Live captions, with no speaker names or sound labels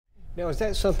Now, is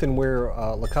that something where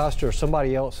LaCosta or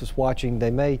somebody else is watching? They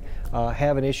may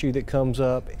have an issue that comes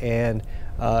up and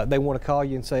they want to call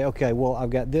you and say, okay, well, I've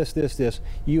got this, this, this.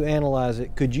 You analyze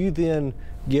it. Could you then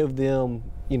give them,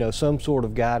 you know, some sort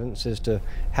of guidance as to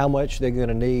how much they're going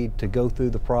to need to go through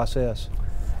the process?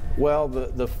 Well,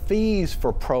 the fees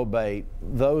for probate,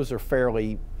 those are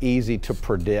fairly easy to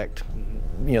predict.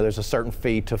 You know, there's a certain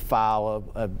fee to file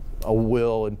a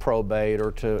will in probate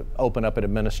or to open up an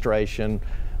administration,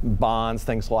 bonds,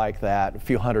 things like that, a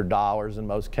few $100s in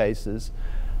most cases.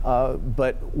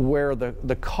 But where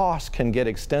the cost can get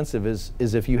extensive is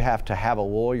if you have to have a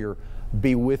lawyer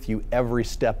be with you every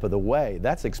step of the way.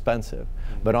 That's expensive.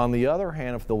 But on the other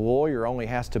hand, if the lawyer only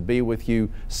has to be with you,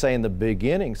 say in the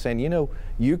beginning, saying, you know,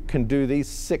 you can do these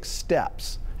 6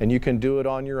 steps and you can do it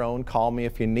on your own, call me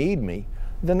if you need me,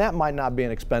 then that might not be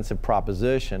an expensive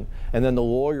proposition. And then the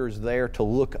lawyer's there to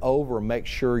look over and make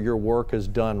sure your work is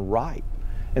done right.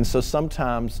 And so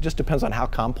sometimes it just depends on how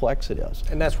complex it is.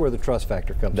 And that's where the trust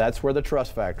factor comes in. That's where the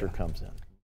trust factor comes in.